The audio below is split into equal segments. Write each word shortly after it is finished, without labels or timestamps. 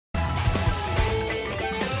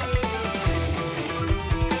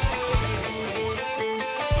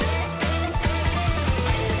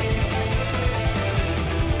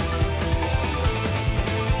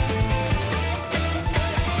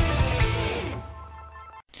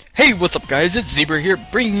Hey, what's up guys, it's Zebra here,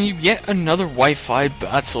 bringing you yet another Wi-Fi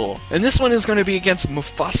battle. And this one is going to be against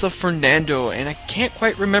MufasaFernando, and I can't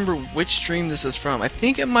quite remember which stream this is from. I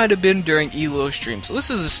think it might have been during ELO stream. So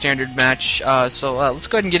this is a standard match, so let's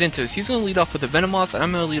go ahead and get into this. He's going to lead off with a Venomoth, and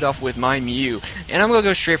I'm going to lead off with my Mew. And I'm going to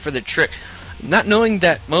go straight for the trick. Not knowing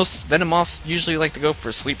that most Venomoths usually like to go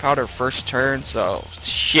for Sleep Powder first turn, so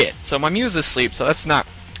shit. So my Mew is asleep, so that's not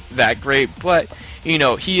that great, but you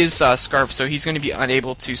know, he is Scarf, so he's going to be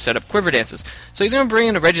unable to set up Quiver Dances. So he's going to bring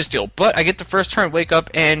in a Registeel, but I get the first turn Wake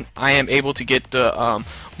Up, and I am able to get the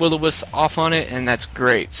Will-O-Wisp off on it, and that's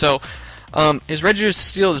great. So his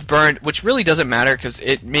Registeel is burned, which really doesn't matter, because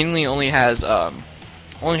it mainly only has a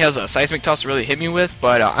Seismic Toss to really hit me with,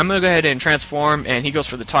 but I'm going to go ahead and transform, and he goes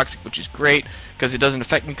for the Toxic, which is great, because it doesn't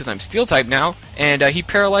affect me because I'm Steel type now, and he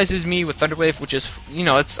paralyzes me with Thunder Wave, which is, you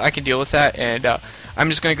know, I can deal with that, and I'm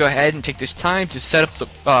just going to go ahead and take this time to set up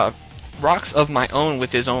the rocks of my own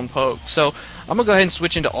with his own poke. So I'm going to go ahead and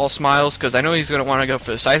switch into All Smiles, because I know he's going to want to go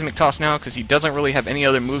for the Seismic Toss now, because he doesn't really have any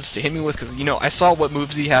other moves to hit me with, because, you know, I saw what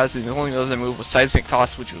moves he has, his only other move was Seismic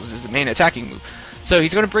Toss, which was his main attacking move. So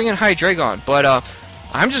he's going to bring in Hydreigon, but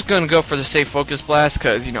I'm just going to go for the safe Focus Blast,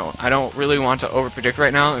 because, you know, I don't really want to overpredict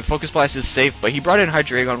right now, and Focus Blast is safe, but he brought in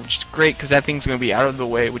Hydreigon, which is great, because that thing's going to be out of the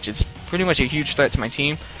way, which is pretty much a huge threat to my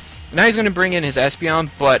team. Now he's going to bring in his Espeon,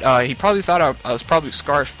 but he probably thought I was probably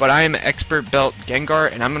Scarf, but I am an Expert Belt Gengar,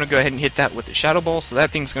 and I'm going to go ahead and hit that with the Shadow Ball, so that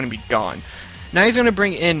thing's going to be gone. Now he's going to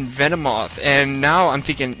bring in Venomoth, and now I'm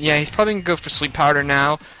thinking, yeah, he's probably going to go for Sleep Powder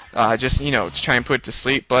now, just, you know, to try and put it to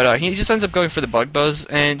sleep, but he just ends up going for the Bug Buzz,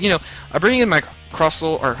 and, you know, I bring in my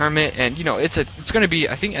Crustle or Hermit, and, you know, it's going to be,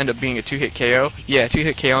 I think, end up being a 2-hit KO. Yeah,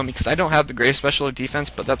 2-hit KO on me, because I don't have the greatest special defense,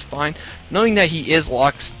 but that's fine. Knowing that he is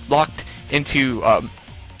locked into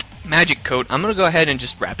Magic Coat, I'm going to go ahead and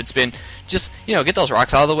just Rapid Spin, just, you know, get those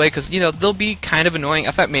rocks out of the way, because, you know, they'll be kind of annoying.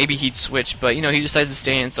 I thought maybe he'd switch, but, you know, he decides to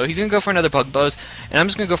stay in, so he's going to go for another Bug Buzz, and I'm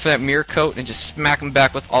just going to go for that Mirror Coat and just smack him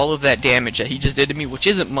back with all of that damage that he just did to me, which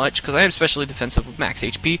isn't much, because I am specially defensive with max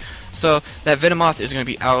HP, so that Venomoth is going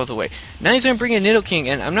to be out of the way. Now he's going to bring in Nidoking,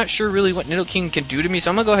 and I'm not sure really what Nidoking can do to me,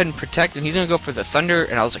 so I'm going to go ahead and Protect, and he's going to go for the Thunder,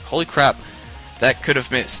 and I was like, holy crap, that could have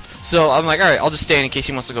missed. So I'm like, alright, I'll just stay in case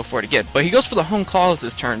he wants to go for it again. But he goes for the Hone Claws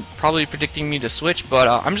this turn, probably predicting me to switch, but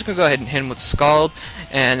I'm just going to go ahead and hit him with Scald,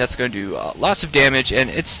 and that's going to do lots of damage, and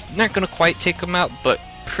it's not going to quite take him out, but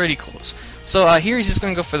pretty close. So here he's just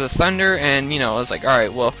going to go for the Thunder, and, you know, I was like,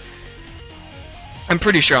 alright, well, I'm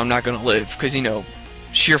pretty sure I'm not going to live, because, you know,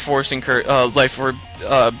 Sheer Force and Life Orb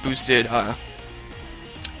boosted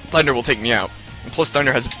Thunder will take me out. And plus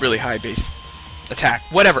Thunder has a really high base attack.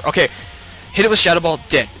 Whatever, okay. Hit it with Shadow Ball,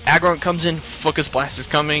 dead. Aggron comes in, Focus Blast is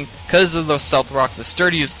coming. Because of the Stealth Rocks, the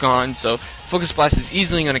Sturdy is gone, so Focus Blast is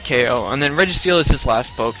easily going to KO. And then Registeel is his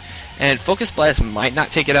last poke. And Focus Blast might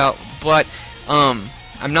not take it out, but I'm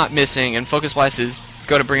not missing. And Focus Blast is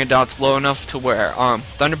going to bring it down to low enough to where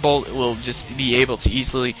Thunderbolt will just be able to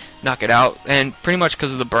easily knock it out. And pretty much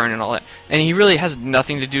because of the burn and all that. And he really has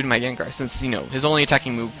nothing to do to my Gengar, since, you know, his only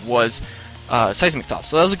attacking move was Seismic Toss.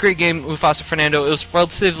 So that was a great game, MufasaFernando. It was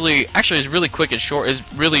relatively, actually it was really quick and short. It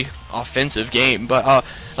was really offensive game, but that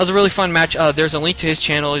was a really fun match. There's a link to his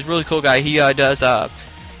channel. He's a really cool guy. He does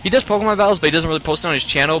Pokemon battles, but he doesn't really post it on his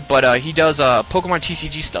channel, but he does Pokemon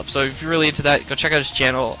TCG stuff. So if you're really into that, go check out his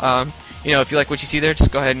channel. You know, if you like what you see there,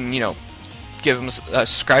 just go ahead and, you know, give him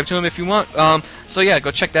subscribe to him if you want. So yeah,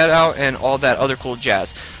 go check that out and all that other cool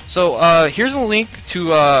jazz. So here's a link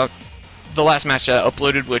to the last match that I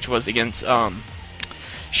uploaded, which was against,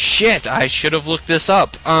 shit, I should have looked this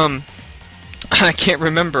up. I can't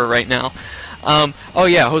remember right now. Oh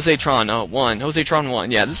yeah, Josetron won. Josetron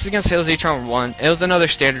won. Yeah, this is against Josetron 1. It was another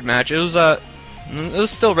standard match. It was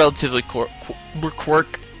still relatively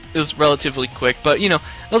it was relatively quick, but, you know,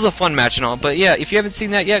 it was a fun match and all. But yeah, if you haven't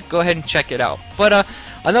seen that yet, go ahead and check it out. But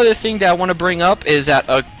another thing that I want to bring up is that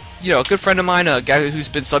you know, a good friend of mine, a guy who's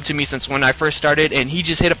been subbed to me since when I first started, and he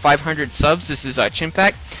just hit 500 subs. This is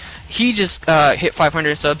Chimpact. He just hit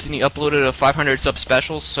 500 subs, and he uploaded a 500 sub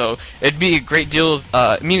special. So it'd be a great deal,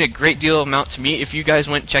 a great deal amount to me if you guys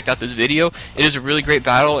went and checked out this video. It is a really great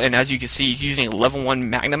battle, and as you can see, he's using a level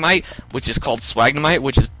 1 Magnemite, which is called Swagnemite,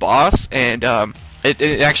 which is boss, and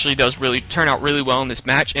it actually does really turn out really well in this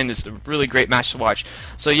match, and it's a really great match to watch.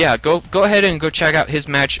 So yeah, go ahead and go check out his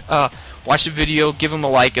match. Watch the video, give him a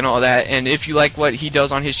like and all that, and if you like what he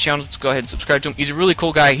does on his channel, just go ahead and subscribe to him. He's a really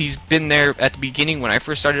cool guy. He's been there at the beginning when I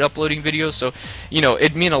first started uploading videos, so, you know,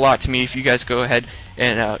 it'd mean a lot to me if you guys go ahead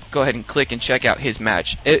and click and check out his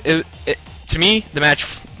match. To me, the match,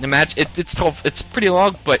 it's tough. It's pretty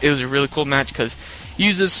long, but it was a really cool match because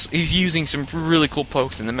he's using some really cool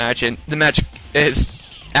pokes in the match, and the match is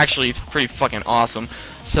actually it's pretty fucking awesome.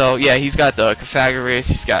 So yeah, he's got the Pythagoras,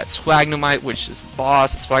 he's got Swagnomite, which is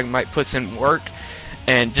boss. Swagnomite puts in work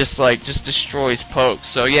and just destroys pokes.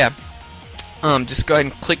 So yeah, just go ahead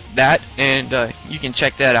and click that, and you can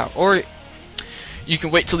check that out. Or you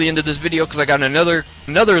can wait till the end of this video, because I got another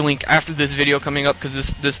link after this video coming up,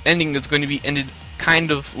 because this ending is going to be ended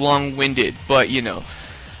kind of long-winded, but you know,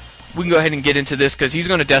 we can go ahead and get into this, because he's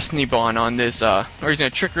going to Destiny Bond on this, or he's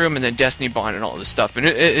going to Trick Room and then Destiny Bond and all this stuff, and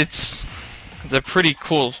it's a pretty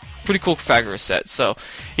cool Pythagoras set. So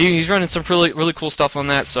he's running some really cool stuff on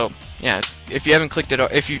that. So yeah, if you haven't clicked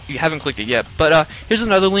it, you haven't clicked it yet, but here's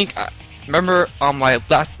another link. Remember on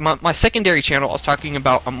my secondary channel, I was talking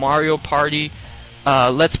about a Mario Party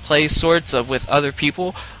Let's Play sorts of with other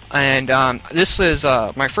people, and this is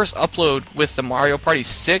my first upload with the Mario Party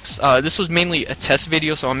 6. This was mainly a test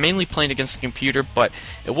video, so I'm mainly playing against the computer, but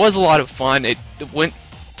it was a lot of fun. It went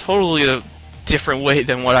totally a different way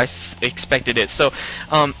than what I expected it. So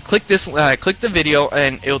click the video,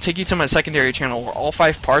 and it'll take you to my secondary channel where all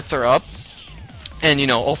 5 parts are up, and you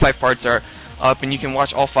know, all 5 parts are up, and you can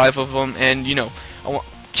watch all 5 of them, and you know,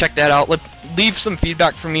 check that out. Leave some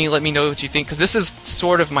feedback for me. Let me know what you think, because this is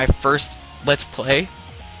sort of my first Let's Play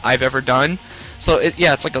I've ever done. So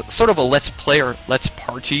yeah, it's like a sort of a Let's Play or Let's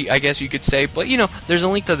Party, I guess you could say. But you know, there's a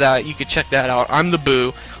link to that. You could check that out. I'm the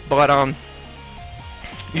Boo, but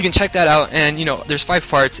you can check that out. And you know, there's 5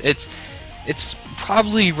 parts. It's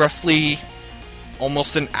probably roughly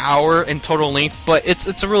almost an hour in total length, but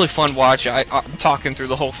it's a really fun watch. I'm talking through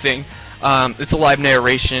the whole thing. It's a live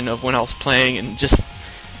narration of when I was playing, and just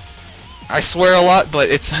I swear a lot, but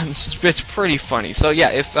it's pretty funny. So yeah,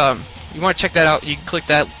 if you want to check that out, you can click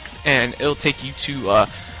that, and it'll take you to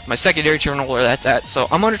my secondary channel where that's at. So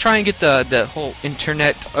I'm gonna try and get the whole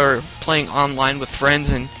internet or playing online with friends,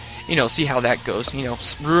 and you know, see how that goes. You know,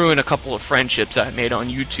 ruin a couple of friendships I made on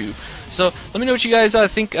YouTube. So let me know what you guys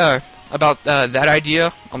think about that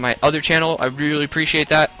idea on my other channel. I really appreciate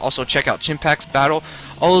that. Also check out Chimpact's battle.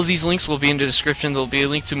 All of these links will be in the description. There'll be a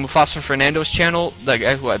link to MufasaFernando's channel, the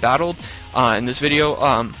guy who I battled in this video,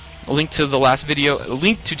 a link to the last video, a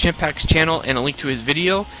link to Chimpact's channel, and a link to his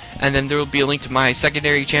video, and then there will be a link to my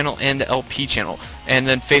secondary channel and the LP channel, and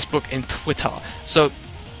then Facebook and Twitter. So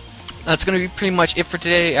that's gonna be pretty much it for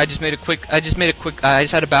today. I just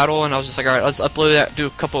had a battle, and I was just like, alright, let's upload that, do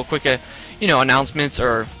a couple of quick you know, announcements,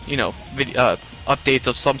 or you know, video updates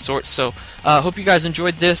of some sort. So hope you guys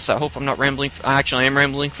enjoyed this. I hope I'm not rambling. Actually, I am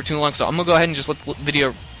rambling for too long, so I'm gonna go ahead and just let the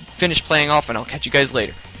video finish playing off, and I'll catch you guys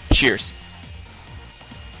later. Cheers.